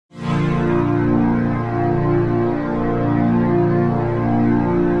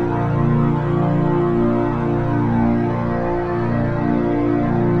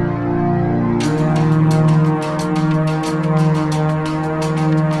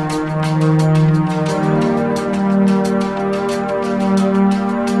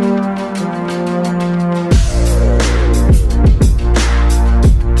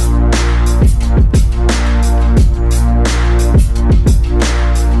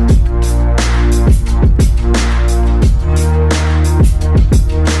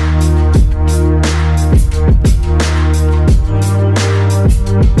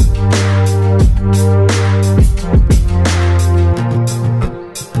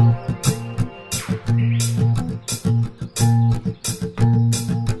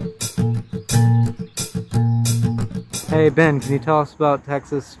Hey Ben, can you tell us about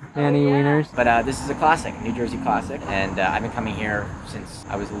Texas Annie Wieners? But this is a classic, New Jersey classic, and I've been coming here since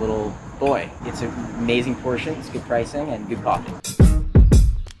I was a little boy. It's an amazing portion, it's good pricing, and good coffee.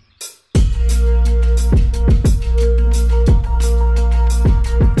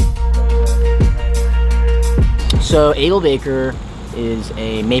 So Abel Baker is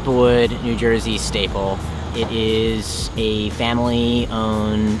a Maplewood, New Jersey staple. It is a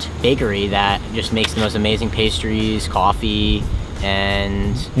family-owned bakery that just makes the most amazing pastries, coffee,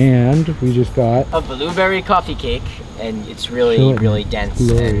 and we just got a blueberry coffee cake, and it's really dense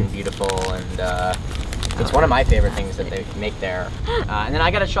and beautiful, and it's one of my favorite things that they make there. And then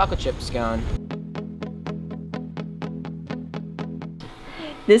I got a chocolate chip scone.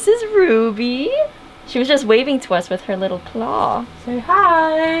 This is Ruby. She was just waving to us with her little claw. Say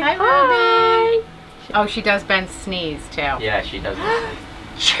hi. Hi, Ruby. Oh, she does Ben's sneeze too. Yeah, she does.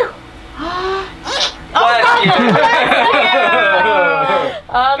 Shoo. Bless you.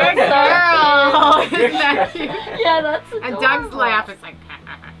 Oh, that's Good girl. Isn't that cute? Yeah, that's adorable. And Doug's laugh is like.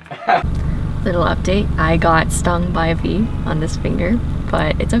 Little update, I got stung by a bee on this finger,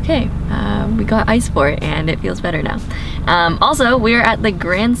 but it's okay. We got ice for it and it feels better now. Also, we're at the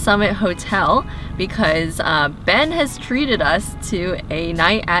Grand Summit Hotel because Ben has treated us to a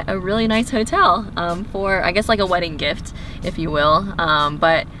night at a really nice hotel for, I guess, like a wedding gift, if you will.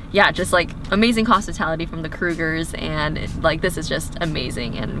 But yeah, just like amazing hospitality from the Krugers, and like this is just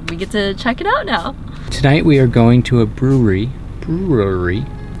amazing, and we get to check it out now. Tonight we are going to a brewery.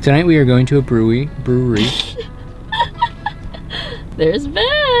 Tonight we are going to a brewery. There's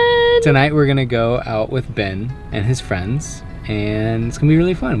Ben! Tonight we're gonna go out with Ben and his friends, and it's gonna be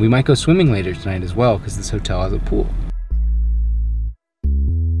really fun. We might go swimming later tonight as well, because this hotel has a pool.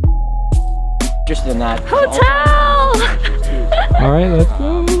 Just in that Hotel! Alright, let's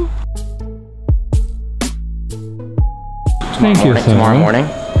go. Thank you, sir. Tomorrow morning?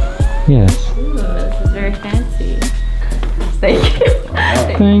 Yes. Ooh, this is very fancy. Thank you.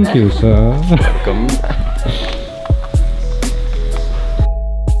 Thank you, sir. Welcome.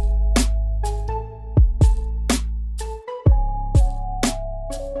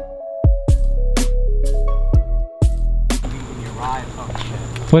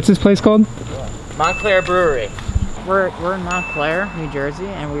 What's this place called? Montclair Brewery. We're in Montclair, New Jersey,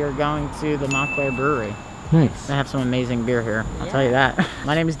 and we are going to the Montclair Brewery. Nice. They have some amazing beer here, I'll tell you that.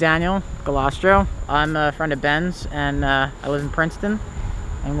 My name is Daniel Galastro. I'm a friend of Ben's, and I live in Princeton.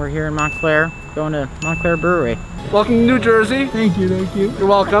 And we're here in Montclair, going to Montclair Brewery. Welcome to New Jersey. Thank you, thank you. You're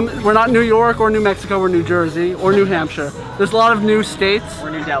welcome. We're not New York or New Mexico, we're New Jersey or New Hampshire. There's a lot of new states.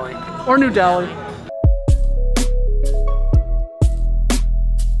 Or New Delhi. Or New Delhi.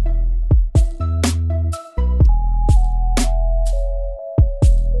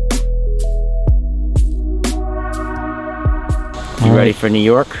 You ready for New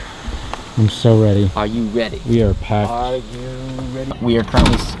York? I'm so ready. Are you ready? We are packed. Are you ready? We are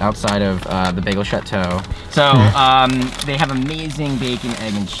currently outside of the Bagel Chateau. So they have amazing bacon,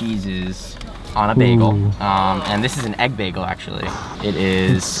 egg, and cheeses on a bagel. And this is an egg bagel, actually. It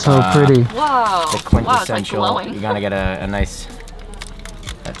is It's so pretty. Wow. the quintessential. Wow, it's like you gotta get a nice.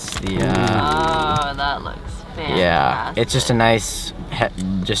 That's the. Oh, that looks fantastic. Yeah, it's just a nice,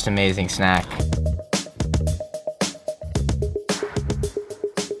 just amazing snack.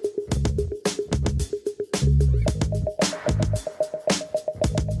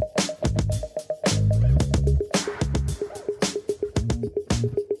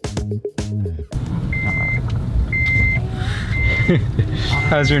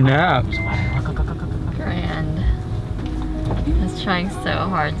 How's your nap? Grand. I was trying so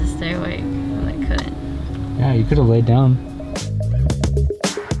hard to stay awake, but I couldn't. Yeah, you could have laid down.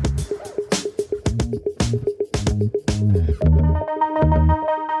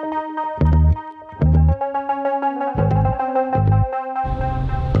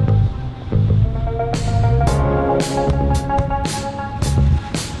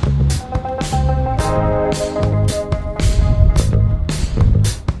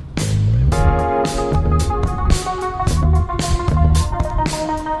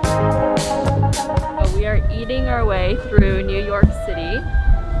 Our way through New York City,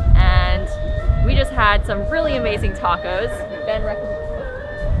 and we just had some really amazing tacos. Ben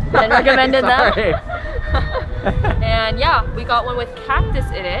recommended them. And yeah, we got one with cactus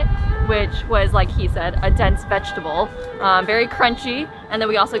in it, which was, like he said, a dense vegetable, very crunchy. And then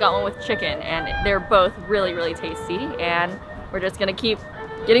we also got one with chicken, and they're both really tasty, and we're just gonna keep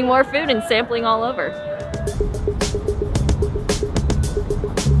getting more food and sampling all over.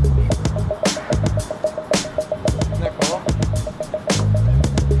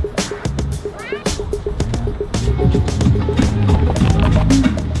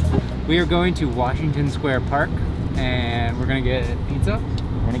 are going to Washington Square Park, and we're gonna get pizza.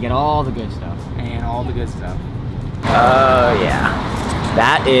 We're gonna get all the good stuff. And all the good stuff. Oh yeah.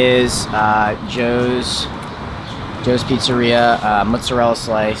 That is Joe's Pizzeria, mozzarella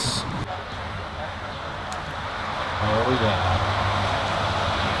slice. Oh yeah.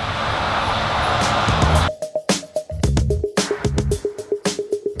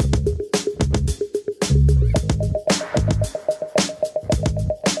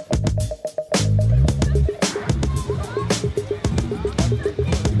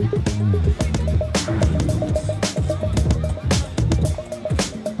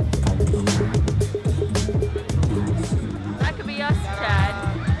 That could be us, Chad.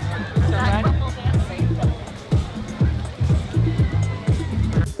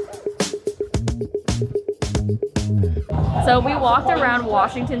 So we walked around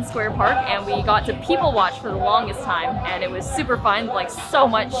Washington Square Park and we got to people watch for the longest time, and it was super fun, like so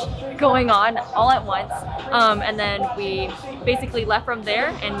much going on all at once. And then we basically left from there,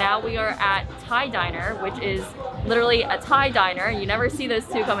 and now we are at Thai Diner, which is literally a Thai diner. You never see those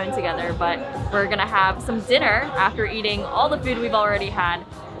two come in together, but we're gonna have some dinner after eating all the food we've already had.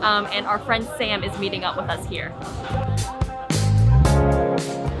 And our friend Sam is meeting up with us here.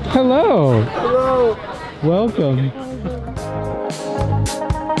 Hello. Hello. Welcome.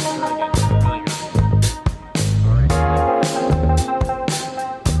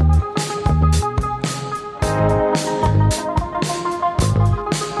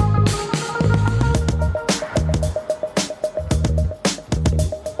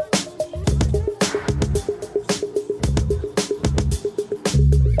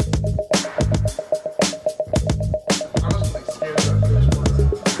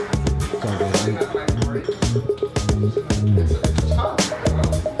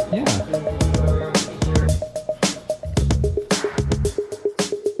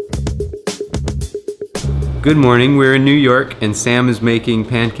 Good morning, we're in New York and Sam is making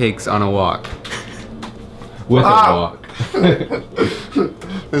pancakes on a walk. With a walk.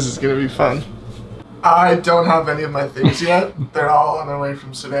 This is gonna be fun. I don't have any of my things yet. They're all on their way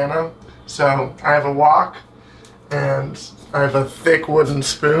from Savannah. So I have a wok and I have a thick wooden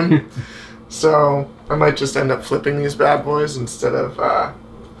spoon. So I might just end up flipping these bad boys instead of,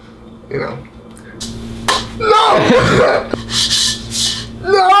 you know. No!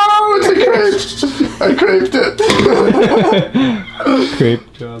 No, it's a crepe. I creped it.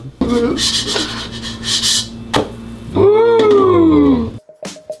 Crepe job. Ooh.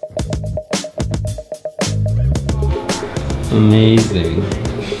 Amazing.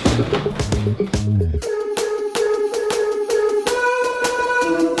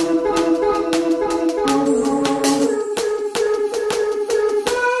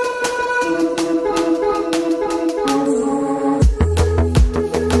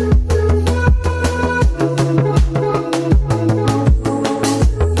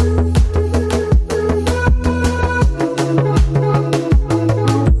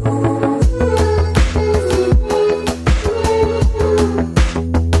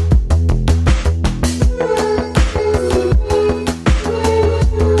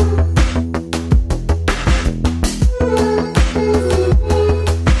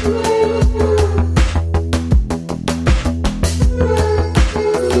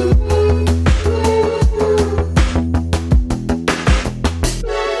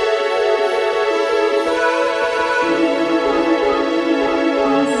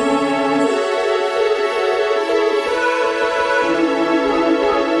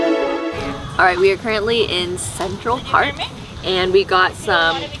 Alright, we are currently in Central Park and we got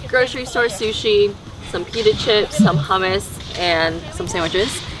some grocery store sushi, some pita chips, some hummus, and some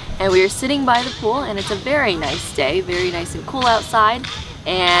sandwiches. And we are sitting by the pool and it's a very nice day, very nice and cool outside.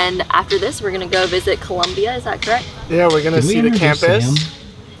 And after this, we're gonna go visit Columbia, is that correct? Yeah, we're gonna see the campus. Sam?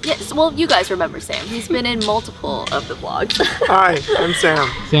 Yes, well, you guys remember Sam. He's been in multiple of the vlogs. Hi, I'm Sam.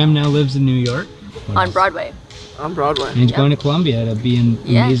 Sam now lives in New York. On Broadway. On Broadway. And he's going to Columbia to be an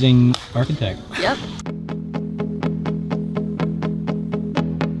amazing architect. Yep.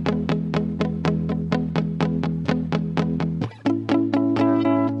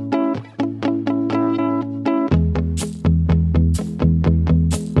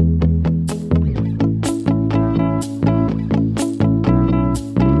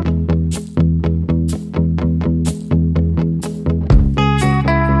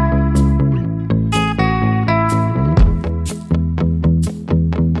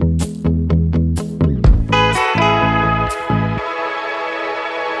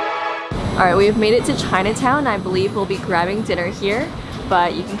 Alright, we have made it to Chinatown. I believe we'll be grabbing dinner here,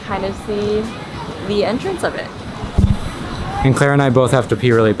 but you can kind of see the entrance of it. And Claire and I both have to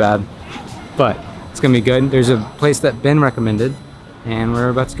pee really bad. but it's gonna be good. There's a place that Ben recommended, and we're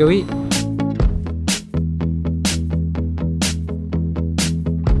about to go eat.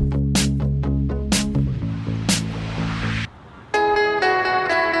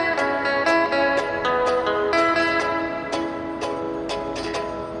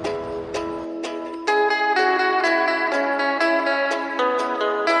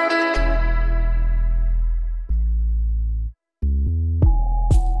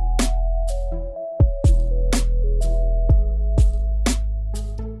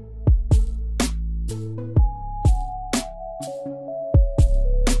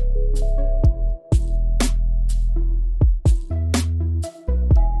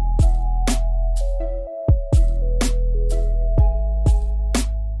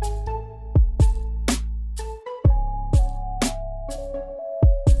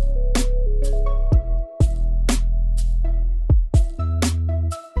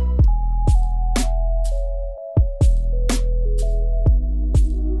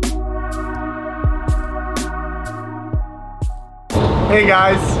 Hey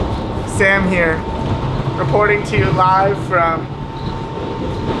guys, Sam here, reporting to you live from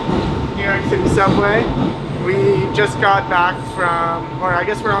New York City subway. We just got back from, or I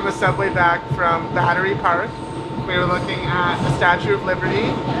guess we're on the subway back from Battery Park. We were looking at the Statue of Liberty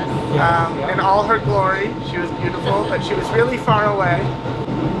in all her glory. She was beautiful, but she was really far away.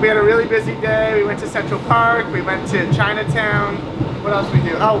 We had a really busy day. We went to Central Park, we went to Chinatown. What else did we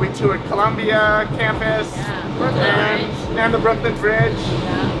do? Oh, we toured Columbia campus and the Brooklyn Bridge.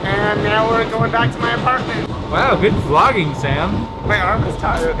 And now we're going back to my apartment. Wow, good vlogging, Sam. My arm is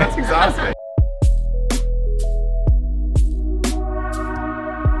tired. That's exhausting.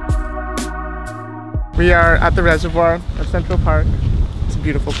 We are at the reservoir of Central Park. It's a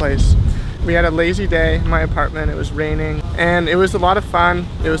beautiful place. We had a lazy day in my apartment. It was raining and it was a lot of fun.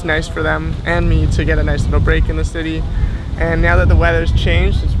 It was nice for them and me to get a nice little break in the city. And now that the weather's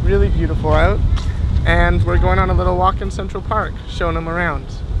changed, it's really beautiful out. And we're going on a little walk in Central Park, showing them around.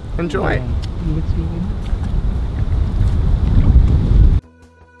 Enjoy.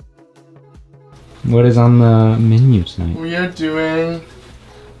 What is on the menu tonight? We are doing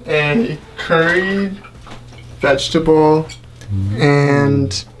a curried vegetable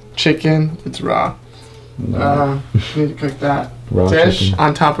and chicken. It's raw. Need to cook that Raw dish chicken.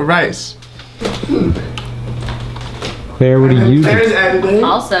 on top of rice. Claire, what are you Claire's doing? editing.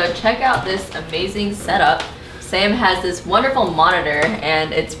 Also, check out this amazing setup. Sam has this wonderful monitor,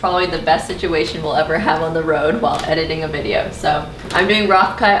 and it's probably the best situation we'll ever have on the road while editing a video. So I'm doing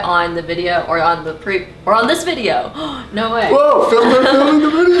rough cut on the video, or on this video. No way. Whoa, filming the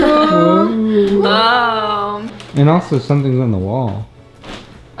video. And also something's on the wall.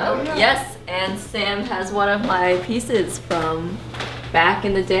 Oh, yes, and Sam has one of my pieces from back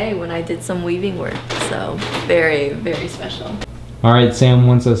in the day when I did some weaving work. So very, very special. All right, Sam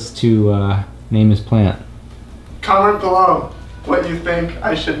wants us to name his plant. Comment below what you think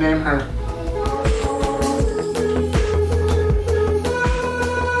I should name her.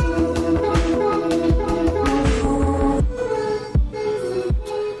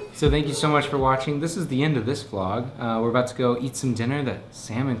 So thank you so much for watching. This is the end of this vlog. We're about to go eat some dinner that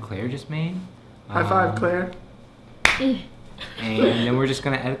Sam and Claire just made. High five, Claire. And then we're just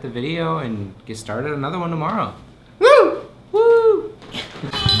gonna edit the video and get started on another one tomorrow.